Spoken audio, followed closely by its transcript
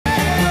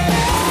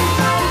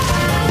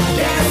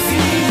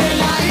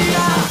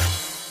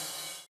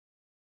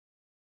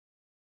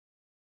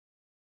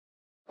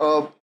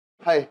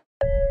हाय।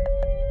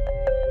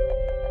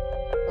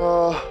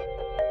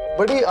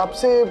 बड़ी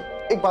आपसे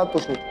एक बात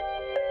पूछनी थी।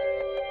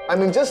 I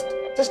mean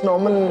just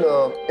normal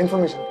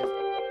information के।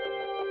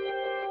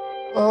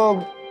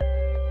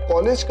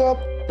 कॉलेज का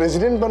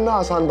प्रेसिडेंट बनना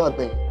आसान बात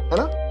नहीं है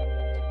ना?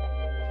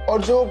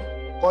 और जो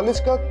कॉलेज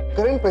का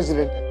करंट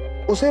प्रेसिडेंट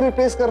है उसे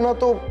रिप्लेस करना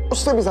तो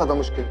उससे भी ज्यादा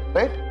मुश्किल,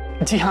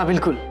 राइट? जी हाँ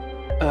बिल्कुल।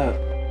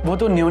 वो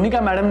तो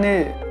न्योनिका मैडम ने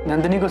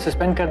नंदिनी को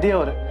सस्पेंड कर दिया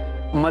और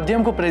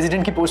मध्यम को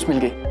प्रेसिडेंट की पोस्ट मिल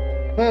गई।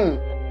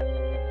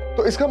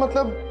 तो इसका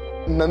मतलब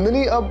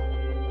नंदिनी अब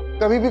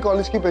कभी भी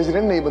कॉलेज की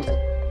प्रेसिडेंट नहीं बन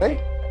सकती,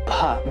 राइट?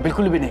 हाँ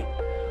बिल्कुल भी नहीं।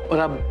 और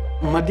अब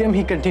मध्यम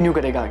ही कंटिन्यू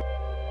करेगा।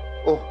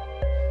 ओह,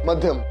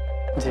 मध्यम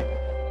जी।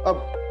 अब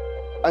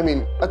आई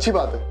मीन अच्छी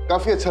बात है,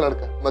 काफी अच्छा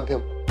लड़का है मध्यम।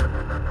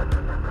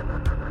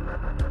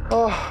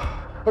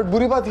 बट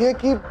बुरी बात यह है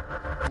कि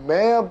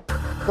मैं अब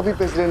कभी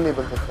प्रेसिडेंट नहीं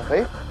बन सकता,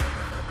 राइट?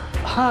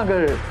 हाँ,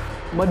 अगर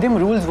मध्यम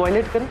रूल्स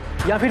वायलेट करे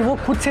या फिर वो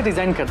खुद से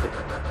रिजाइन कर दे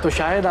तो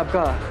शायद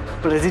आपका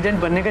प्रेसिडेंट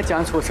बनने का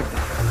चांस हो सकता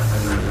है।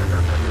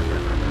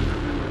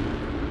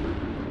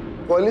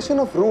 Violation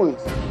of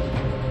rules,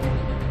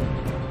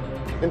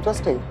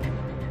 interesting.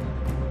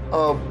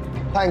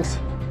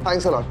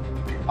 Thanks a lot.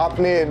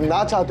 आपने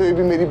ना चाहते हुए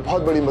भी मेरी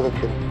बहुत बड़ी मदद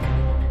करी।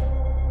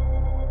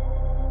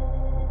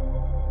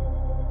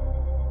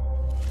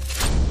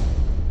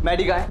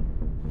 मैडी कहाँ है?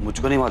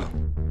 मुझको नहीं मालूम।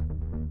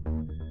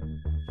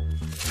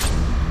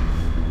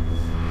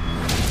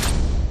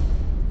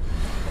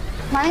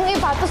 मानिक मेरी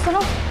बात तो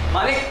सुनो।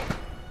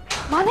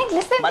 मानिक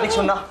लिसन। मानिक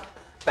सुनना,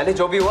 पहले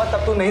जो भी हुआ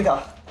तब तू नहीं था।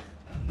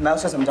 मैं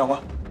उससे समझाऊंगा,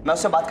 मैं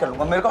उससे बात कर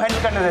लूंगा। मेरे को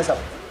हैंडल करने दे सब।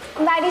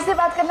 मैडी से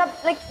बात करना,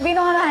 like we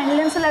know how to handle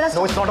him, so let us.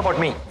 No, it's not about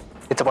me.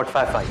 It's about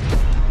FAB5.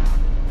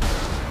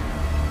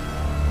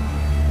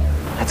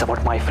 It's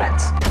about my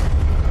friends.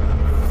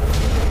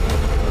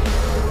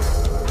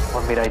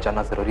 और मेरा ये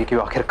जानना जरूरी है कि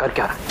वो आखिर कर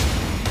क्या रहा है।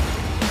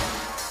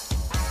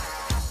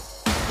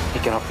 He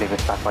cannot play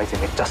with FAB5's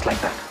image just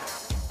like that.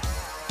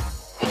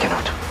 He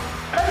cannot.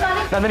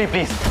 Nandini,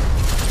 please.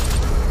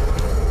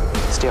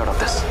 Stay out of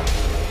this.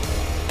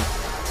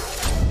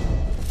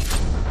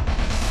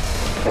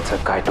 It's a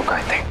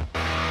guy-to-guy thing.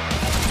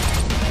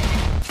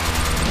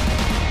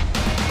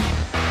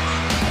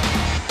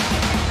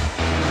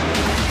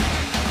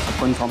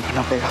 सबको इन्फॉर्म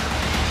करना पड़ेगा।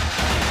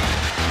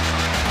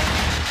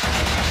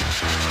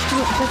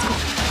 Let's go.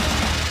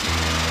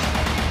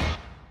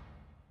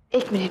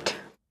 एक मिनट।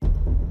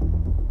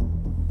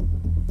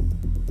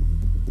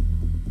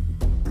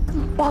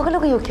 पागल हो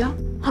गई हो क्या?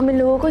 हम इन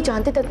लोगों को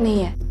जानते तक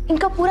नहीं है,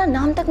 इनका पूरा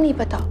नाम तक नहीं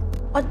पता,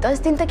 और 10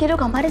 दिन तक ये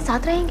लोग हमारे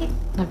साथ रहेंगे।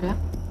 नव्या,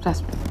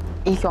 ट्रस्ट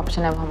मी, एक ही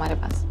ऑप्शन है वो हमारे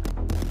पास।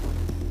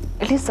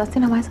 एटलीस्ट 10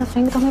 दिन हमारे साथ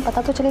रहेंगे तो हमें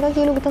पता तो चलेगा कि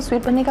ये लोग इतना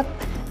स्वीट बनने का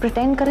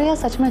प्रिटेंड कर रहे हैं या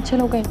सच में अच्छे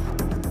लोग हैं।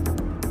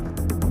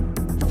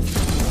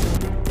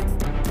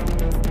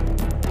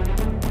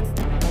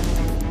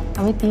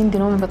 हमें 3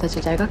 दिनों में पता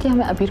चल जाएगा कि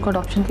हमें अबीर को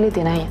अडॉप्शन के लिए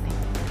देना है या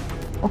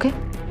नहीं। ओके?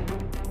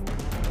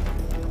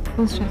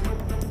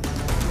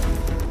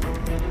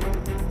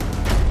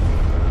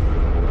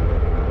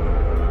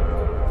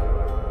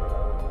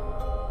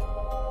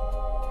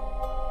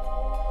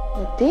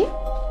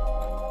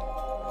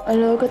 और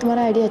लोगों को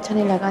तुम्हारा आइडिया अच्छा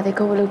नहीं लगा।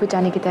 देखो वो लोग भी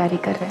जाने की तैयारी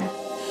कर रहे हैं।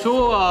 So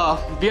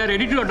we are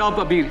ready to adopt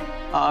अबीर।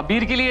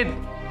 अबीर के लिए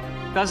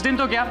 10 दिन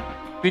तो क्या,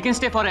 we can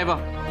stay forever।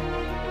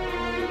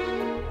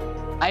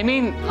 I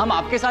mean, हम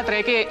आपके साथ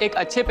रह के एक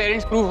अच्छे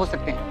पेरेंट्स प्रूव हो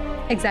सकते हैं।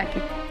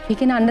 Exactly. We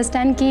can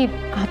understand कि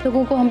आप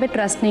लोगों को हम पे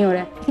ट्रस्ट नहीं हो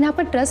रहा है, लेकिन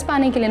आपका ट्रस्ट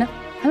पाने के लिए ना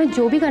हमें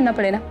जो भी करना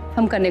पड़े ना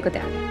हम करने को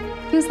तैयार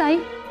हैं। क्यों साई?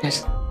 Yes.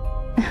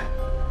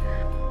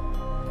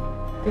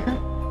 देखा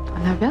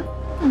नव्या,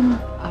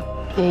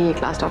 अब यही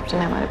एक लास्ट ऑप्शन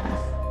है हमारे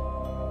पास।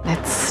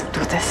 Let's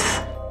do this.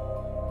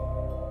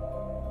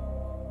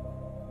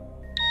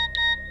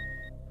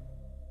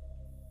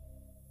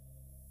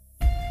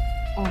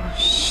 Oh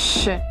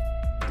shit.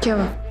 क्या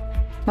हुआ?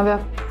 नव्या,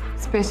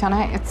 स्पेस जाना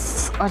है। It's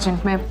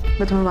urgent. मैं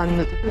तुम्हें बाद में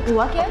मिलती हूँ।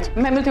 हुआ क्या?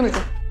 मैं मिलती हूँ।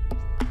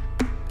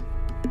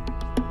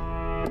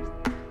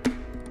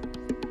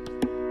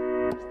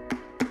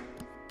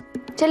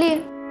 चलिए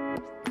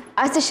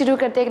आज से शुरू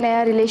करते एक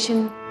नया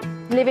relation,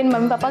 live in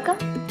mummy papa का।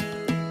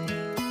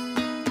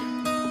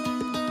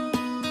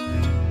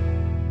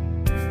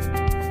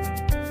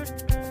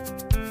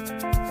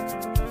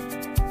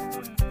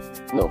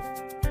 No,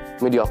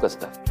 mediocre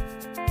stuff.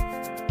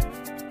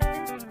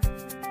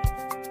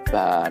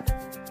 Bad.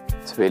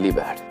 It's really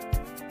bad.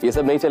 ये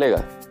सब नहीं चलेगा।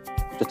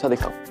 कुछ अच्छा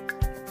दिखाओ।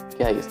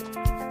 क्या है ये सब?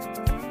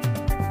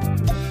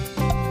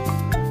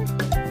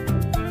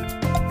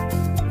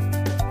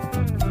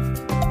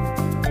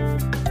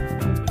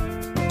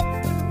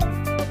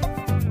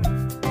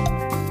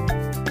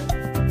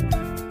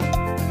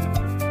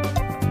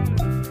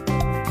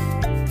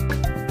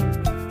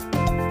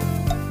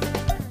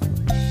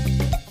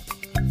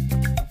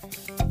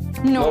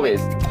 No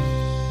ways.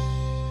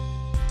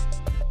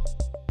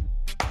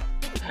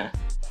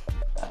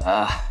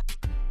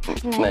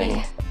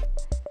 नहीं।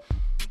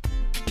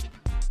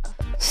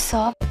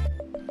 Sir,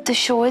 the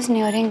show is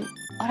nearing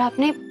और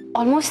आपने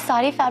ऑलमोस्ट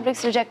सारी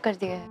फैब्रिक्स रिजेक्ट कर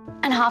दिए हैं।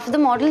 And half of the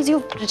models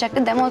you've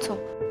rejected them also.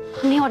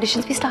 हमने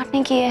auditions भी start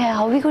नहीं किए हैं.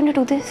 How are we going to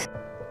do this?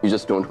 You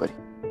just don't worry.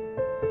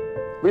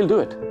 We'll do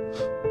it.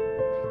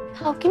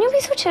 How can you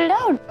be so chilled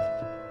out?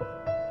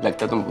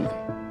 लगता तुम भूल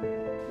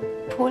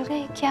गई. भूल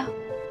गए क्या?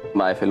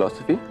 My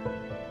philosophy.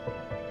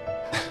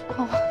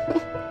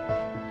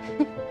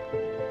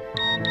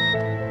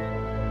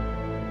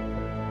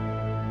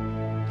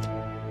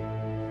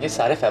 ये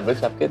सारे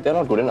फैब्रिक्स आपके they're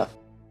not good enough.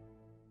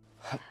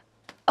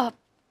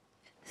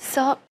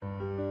 Sir,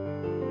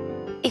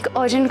 एक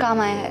urgent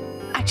काम आया है.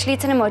 Actually,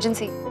 it's an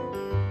emergency.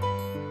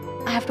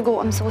 I have to go.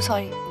 I'm so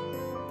sorry.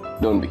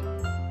 Don't be.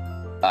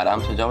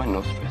 आराम से जाओ and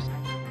no stress.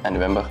 And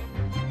remember,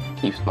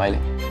 keep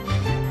smiling.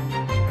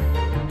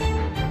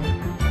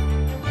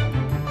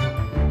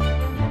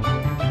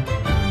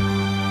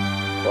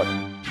 What?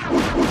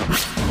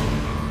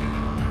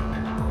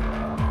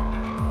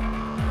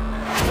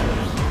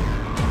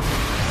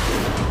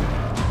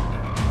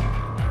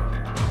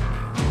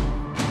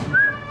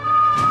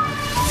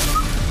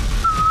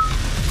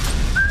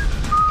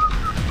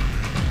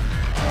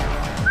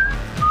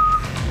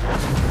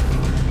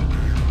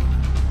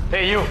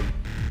 Hey, you.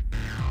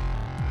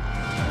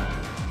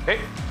 Hey.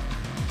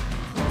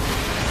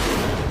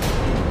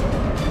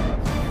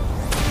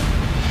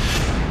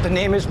 The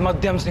name is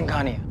Madhyam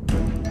Singhania.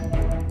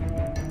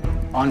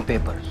 On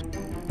papers.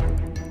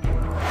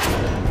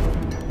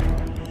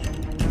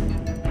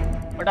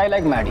 But I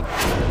like Maddy.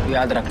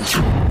 याद रखना.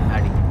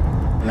 Maddy.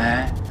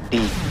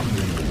 Maddy.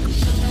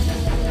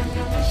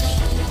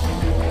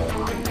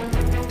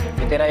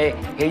 ये तेरा ये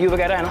hey you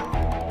वगैरह है ना?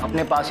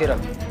 अपने पास ही रख.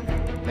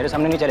 मेरे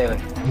सामने नहीं चलेगा.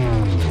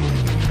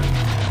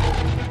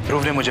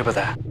 ध्रुव ने मुझे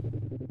बताया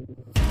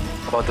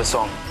about the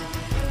song.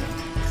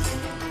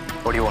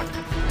 What do you want?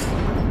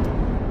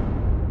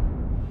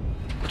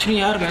 कुछ नहीं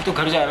यार, मैं तो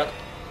घर जा रहा था.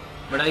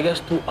 But I guess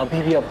तू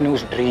अभी भी अपने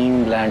उस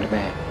ड्रीम लैंड में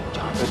है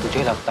जहाँ पे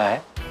तुझे लगता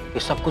है कि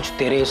सब कुछ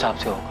तेरे हिसाब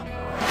से होगा.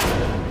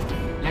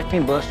 Let me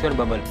burst your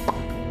bubble.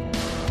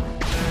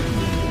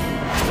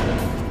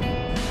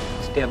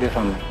 Stay away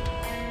from me.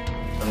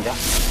 समझा?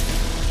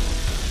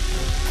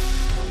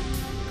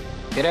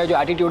 तेरा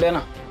जो एटीट्यूड है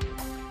ना,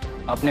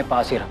 अपने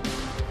पास ही रख.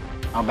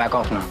 Now back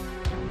off now.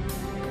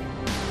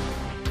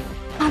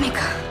 Manik.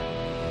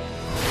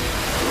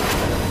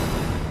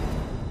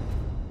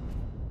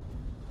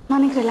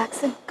 Manik,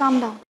 relax and calm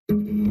down.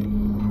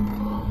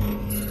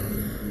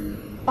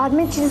 बाद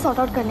में चीजें सॉर्ट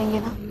आउट कर लेंगे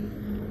ना.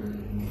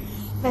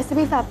 वैसे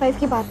भी FAB5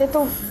 की बात है तो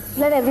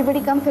let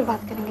everybody come, फिर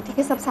बात करेंगे, ठीक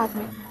है? सब साथ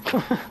में.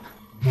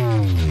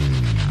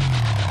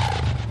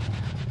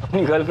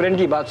 अपनी गर्लफ्रेंड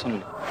की बात सुन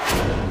ले.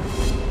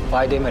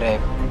 फायदे में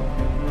रहेगा.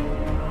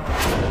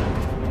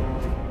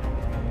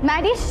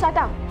 Maddie, shut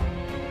up.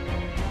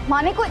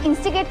 मानिक को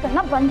इंस्टिगेट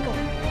करना बंद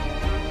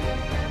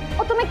करो.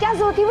 और तुम्हें क्या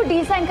जरूरत थी वो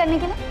डील साइन करने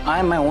के लिए? I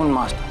am my own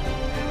master.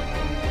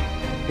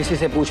 किसी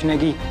से पूछने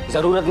की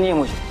जरूरत नहीं है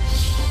मुझे.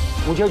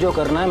 मुझे जो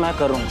करना है मैं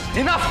करूंगा.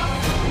 Enough.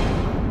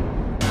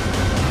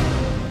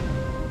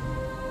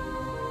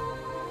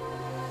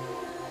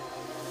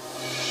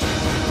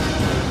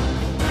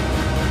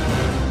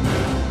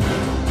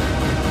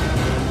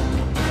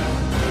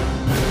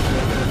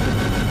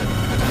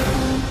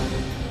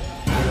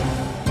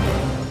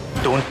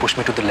 Don't push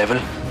me to the level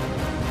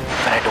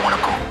where I don't want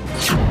to go.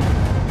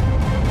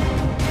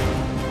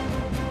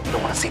 I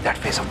don't want to see that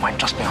face of mine.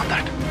 Trust me on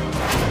that.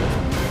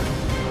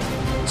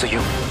 So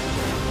you,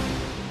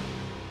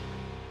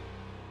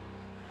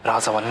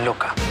 Raza वाले लोग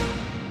का,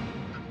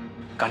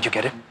 can't you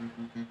get it?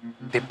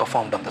 They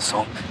performed on the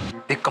song.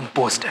 They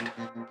composed it.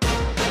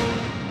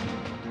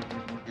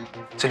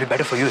 So it'll be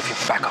better for you if you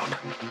back out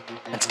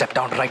and step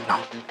down right now.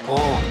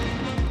 Oh,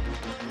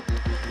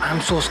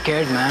 I'm so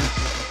scared, man.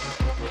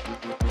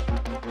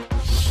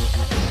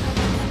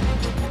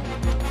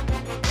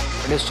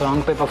 इस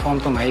song पे perform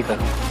तो मैं ही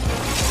करूँगा.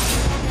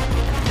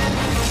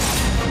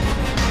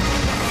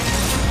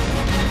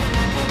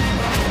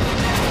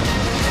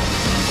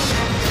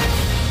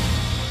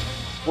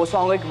 वो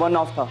song एक one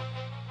of था.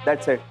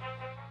 That's it.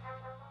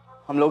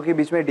 हम लोगों के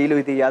बीच में डील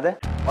हुई थी, याद है?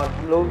 और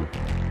हम लोग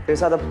फिर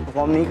साथ अब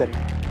परफॉर्म नहीं करेंगे.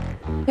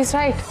 He's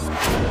right.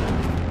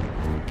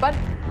 But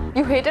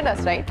you hated us,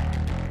 right?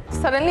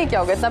 Suddenly क्या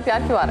हो गया? इतना प्यार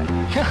क्यों आ रहा है?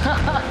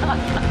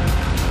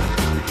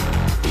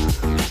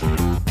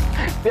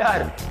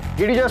 प्यार?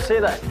 Did you just say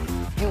that?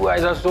 You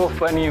guys are so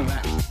funny,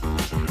 man.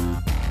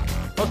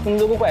 और तुम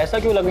लोगों को ऐसा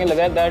क्यों लगने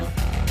लगा that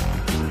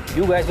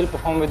you guys will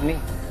perform with me?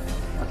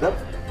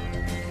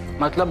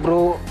 मतलब bro,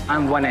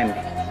 I'm one MB.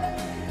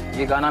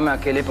 ये गाना मैं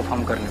अकेले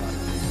परफॉर्म करने वाला.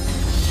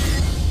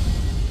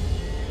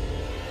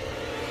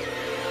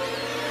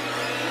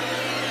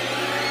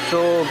 So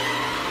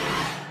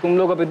तुम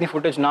लोग अब इतनी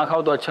फुटेज ना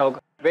खाओ तो अच्छा होगा.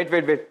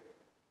 वेट.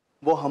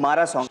 वो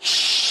हमारा song.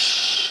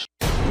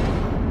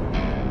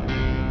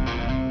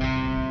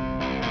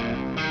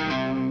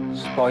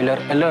 Spoiler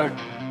alert,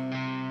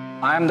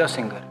 I am the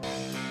singer.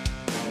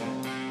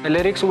 The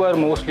lyrics were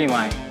mostly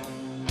mine.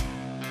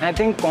 And I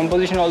think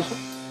composition also.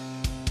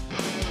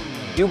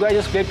 You guys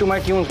just played to my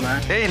tunes,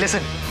 man. Hey,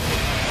 listen.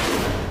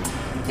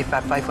 ये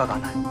FAB5 का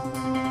गाना है.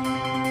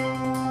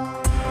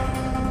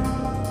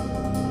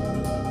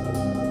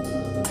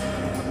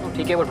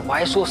 ठीक है, but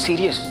why so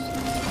serious?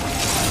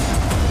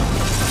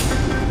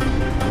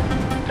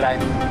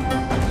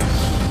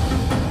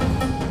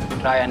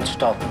 Try and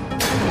stop.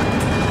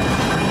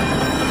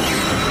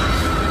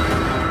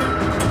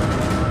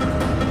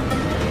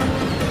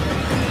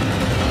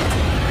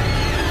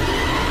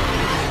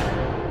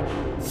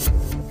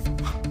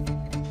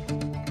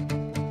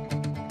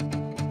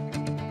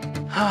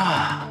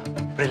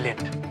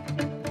 Brilliant.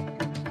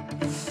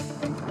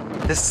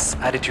 This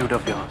attitude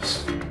of yours.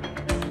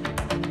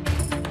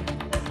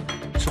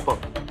 Superb.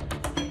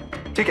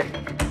 ठीक है.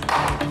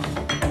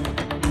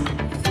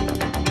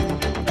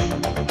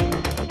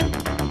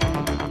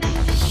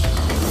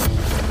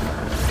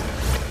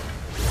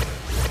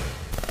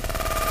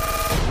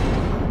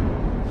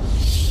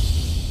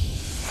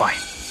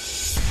 Fine.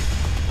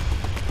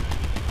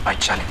 I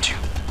challenge you.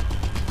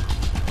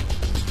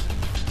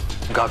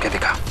 गा के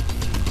दिखा.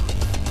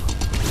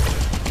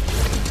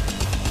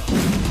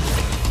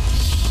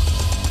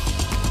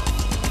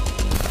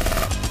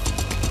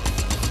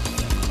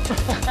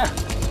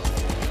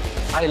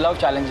 I love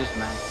challenges,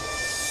 man.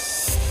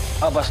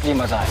 अब असली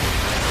मजा है.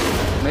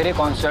 मेरे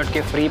कॉन्सर्ट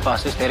के फ्री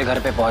पासेस तेरे घर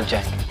पे पहुंच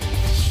जाएंगे.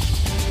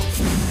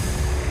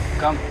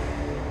 Come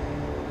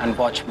and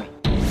watch me.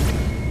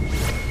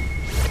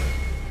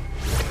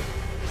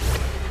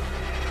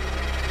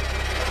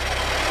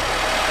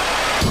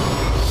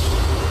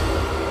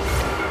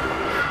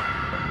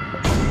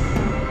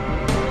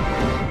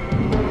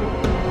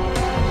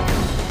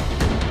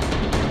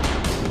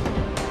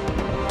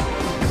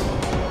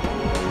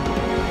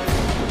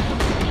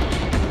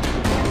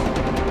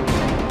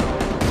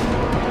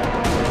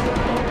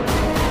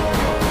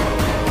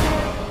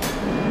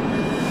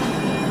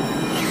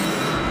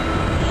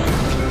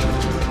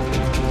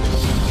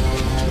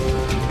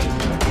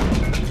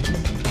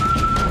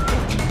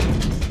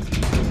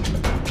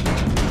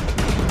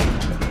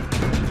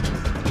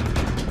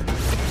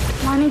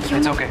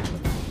 It's okay.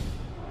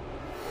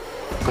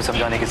 कुछ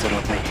समझाने की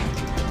जरूरत नहीं.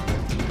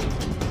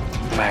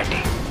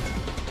 Maddy.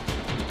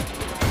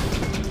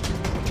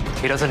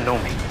 He doesn't know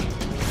me.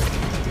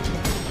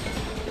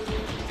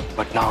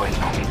 But now he'll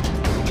know me.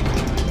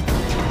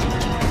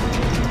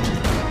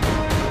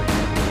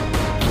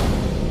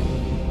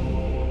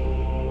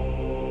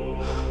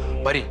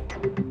 Buddy,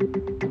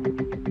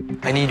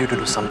 I need you to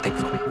do something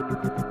for me.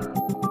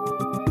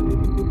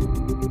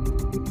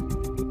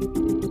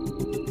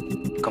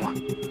 Come on.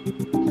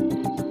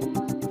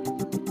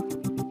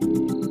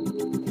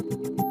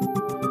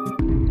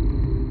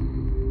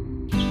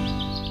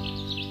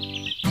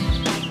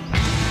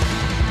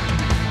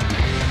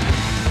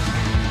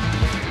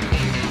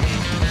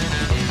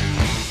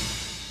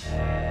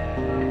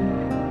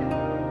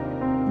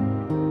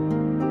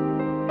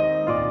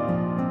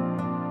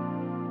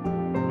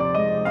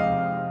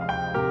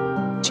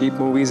 cheap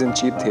movies and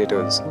cheap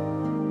theaters.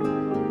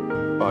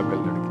 पागल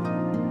लड़की.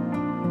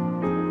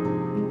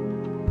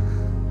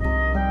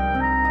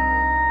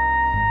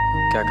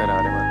 क्या करा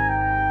रहे man?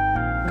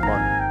 Come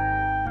on.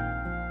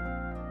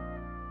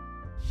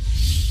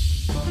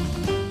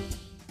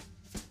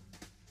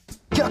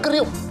 क्या कर रही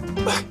हो?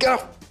 क्या?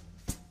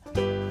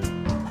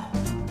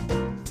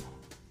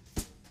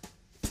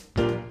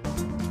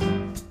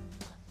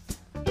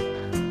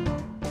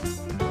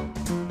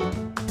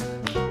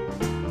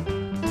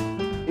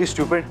 You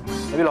stupid.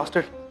 Have you lost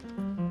it?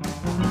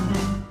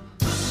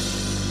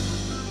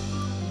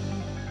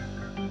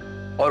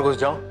 और घुस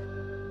जाओ.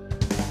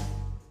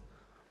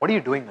 What are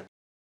you doing, man?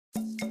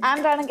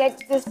 I'm trying to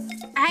get this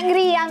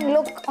angry young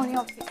look on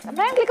your face. I'm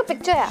trying to click a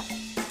picture, यार.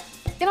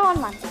 You know what,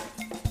 man?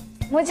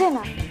 मुझे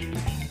ना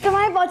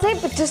तुम्हारे बहुत सारी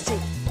pictures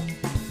चाहिए.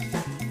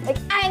 Like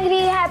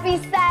angry, happy,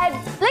 sad,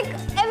 like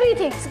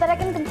everything, so that I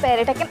can compare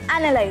it, I can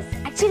analyze.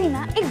 Actually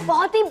ना एक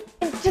बहुत ही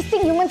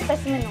interesting human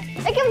specimen हो.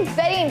 Like I'm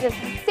very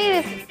interesting.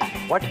 Seriously.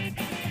 What?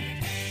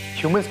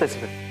 Human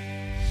specimen?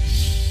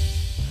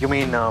 You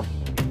mean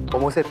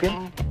Homo sapien?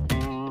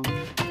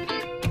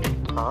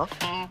 हाँ?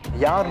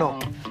 या और no?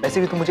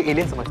 वैसे भी तुम मुझे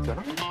एलियन समझती हो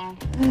ना?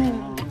 नहीं.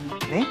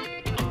 नहीं?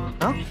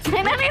 हाँ?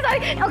 नहीं, sorry.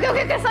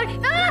 Okay, sorry.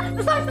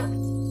 No, sorry.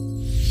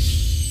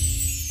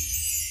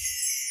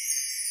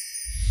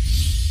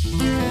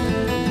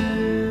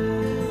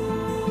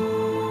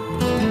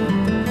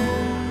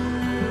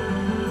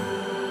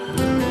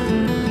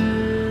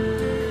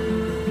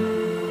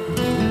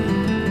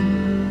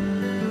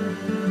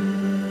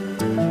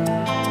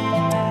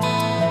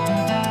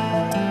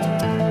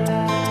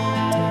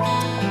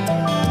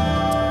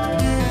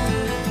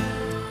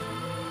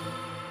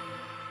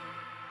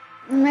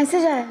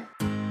 Message आया.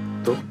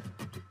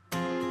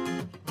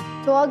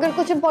 तो अगर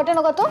कुछ इम्पोर्टेंट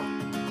होगा तो?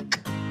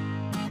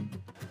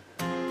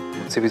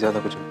 मुझसे भी ज्यादा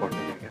कुछ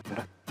इम्पोर्टेंट है क्या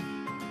तेरा?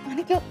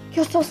 मानिक,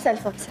 क्यों so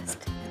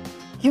self-obsessed?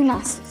 You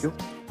nasty. क्यों?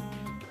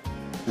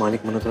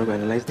 मानिक मल्होत्रा को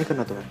एनालाइज नहीं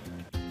करना तुम्हें?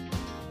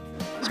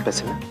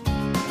 स्पेसिफिक?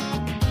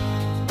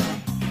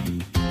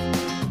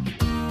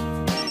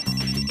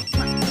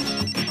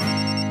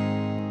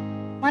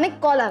 मानिक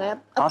कॉल आ रहा है.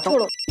 अब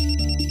छोड़ो.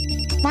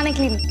 मानिक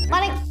लीव.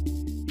 मानिक,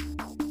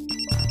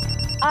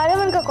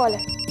 आर्यमन का कॉल है.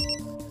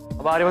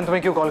 अब आर्यमन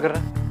तुम्हें क्यों कॉल कर रहा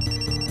है?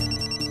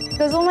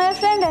 बिकॉज वो मेरा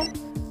फ्रेंड है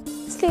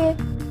इसलिए।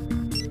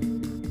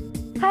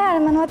 हाय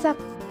Aryaman, what's up?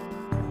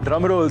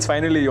 Drum roles,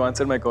 finally you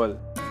answer my call.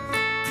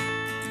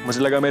 मुझे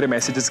लगा मेरे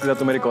मैसेजेस के साथ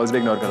तो मेरे कॉल्स भी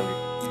इग्नोर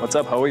करोगी। What's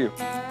up, how are you?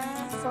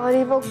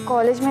 Sorry, वो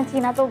कॉलेज में थी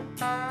ना तो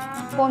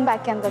फोन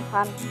बैग के अंदर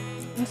था।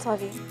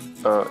 Sorry.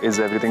 Is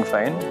everything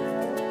fine?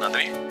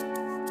 Nandini?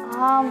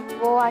 हाँ,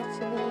 वो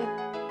एक्चुअली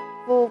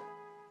वो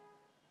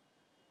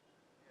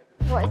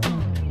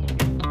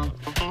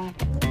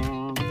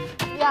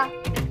या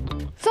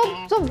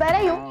सो वेयर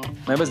आर यू?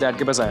 मैं बस डैड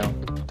के पास आया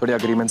हूँ, थोड़ी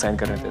एग्रीमेंट साइन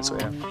कर रहे थे। सो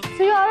या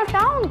so you are out of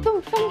town? तुम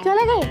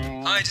चले गए?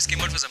 हाँ, I just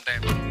came out for some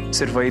time.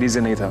 सिर्फ वही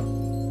रीजन नहीं था,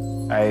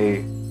 आई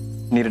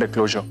नीडेड अ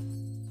क्लोजर।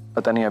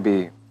 पता नहीं अभी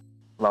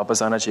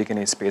वापस आना चाहिए कि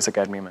नहीं स्पेस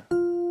एकेडमी में।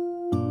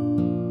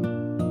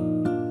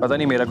 पता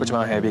नहीं मेरा कुछ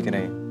वहाँ है भी कि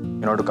नहीं।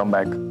 You know to come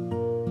back,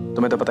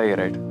 तुम्हें तो पता ही है,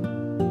 राइट?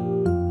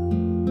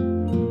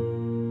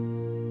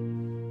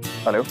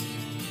 हेलो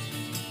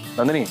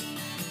नंदिनी?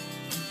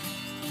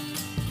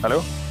 हेलो,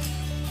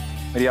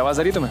 मेरी आवाज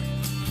आ रही है तुम्हें?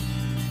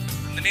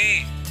 नंदिनी,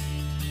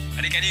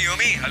 अरे can you hear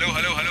me? Hello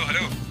hello hello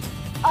hello.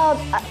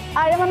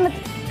 Aryaman,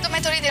 तो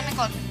मैं थोड़ी देर में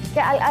कॉल करूँ।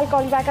 I'll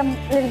call you back. I'm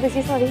a little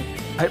busy. Sorry.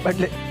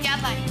 क्या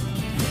था?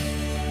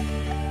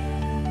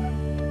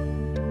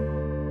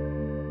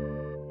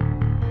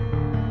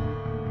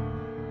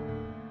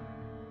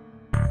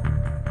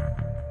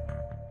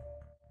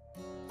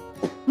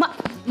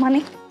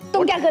 मानिक,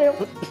 तुम क्या कर रहे हो?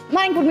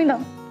 Manik, put me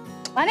down.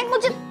 Manik,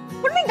 मुझे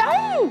put me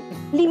down.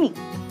 Leave me.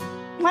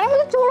 Manik,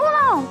 मुझे छोड़ो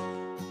ना.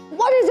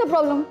 What is your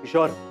problem?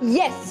 Sure.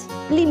 Yes.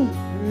 Leave me.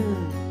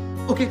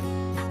 Okay.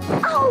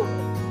 Ow.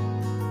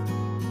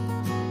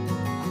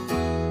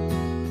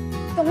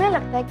 तुम्हें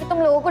लगता है कि तुम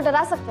लोगों को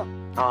डरा सकते हो?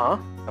 हाँ,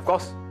 of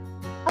course.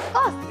 Of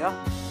course. Yeah.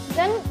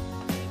 Then.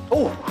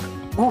 Oh,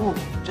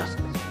 just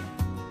listen.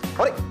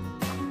 Sorry.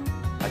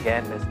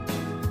 Again, listen.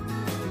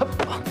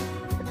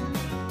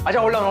 Acha,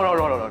 hold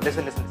on.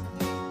 Listen.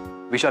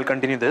 We shall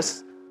continue this,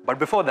 but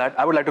before that,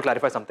 I would like to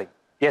clarify something.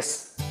 Yes,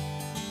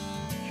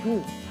 you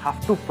have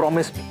to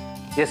promise me.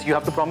 Yes, you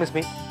have to promise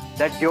me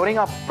that during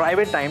our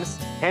private times,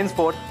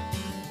 henceforth,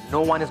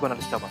 no one is going to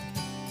disturb us.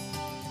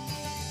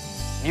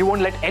 You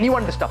won't let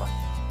anyone disturb us.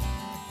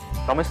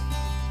 Promise?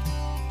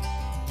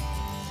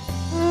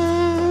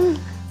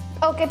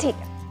 Okay, ठीक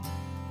है.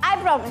 I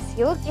promise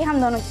you कि हम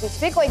दोनों के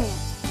बीच में कोई नहीं है.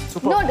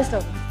 Super. No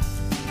disturbance.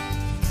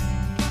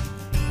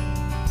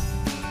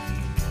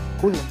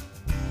 Cool.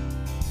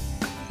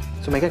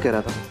 So मैं क्या कह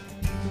रहा था?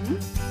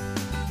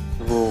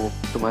 वो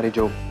तुम्हारी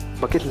जो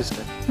बकेट लिस्ट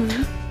है,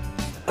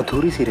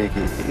 अधूरी सी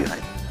रहेगी. I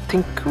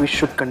think we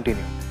should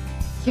continue.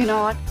 You know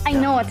what? I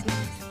know what's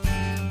next.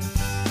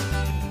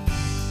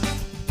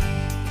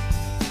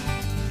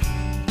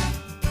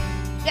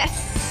 Yes.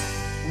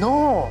 No.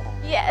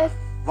 Yes.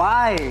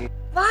 Why?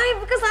 Why?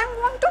 Because I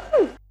want to.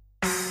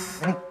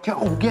 मैंने क्या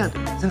हो गया?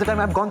 Since the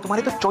time I've gone,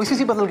 तुम्हारे तो choices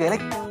ही बदल गए.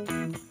 Like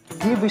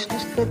ये wish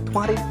list पे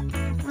तुम्हारे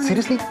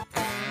seriously?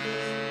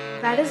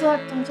 That is what.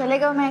 तुम चले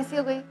गए, मैं ऐसी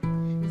हो गई.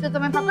 So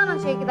तुम्हें पता ना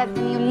चाहिए कि that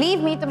when you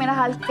leave me तो मेरा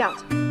हाल क्या हो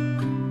जाए.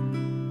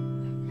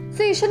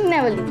 So you should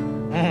never leave.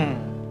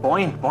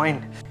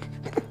 Point.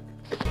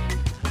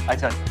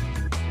 अच्छा.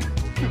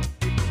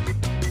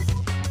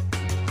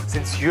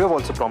 Since you have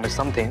also promised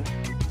something,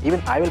 even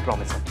I will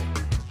promise something.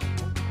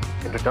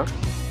 In return,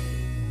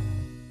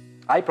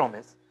 I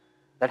promise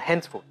that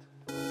henceforth,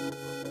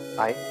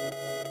 I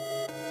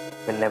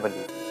will never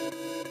leave.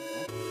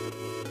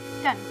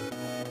 Done.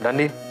 Done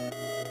deal?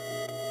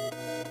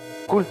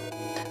 Cool.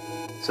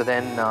 So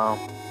then,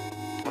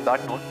 on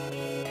that note,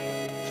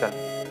 shall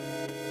we?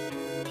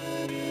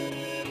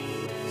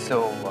 So,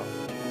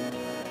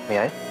 may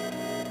I?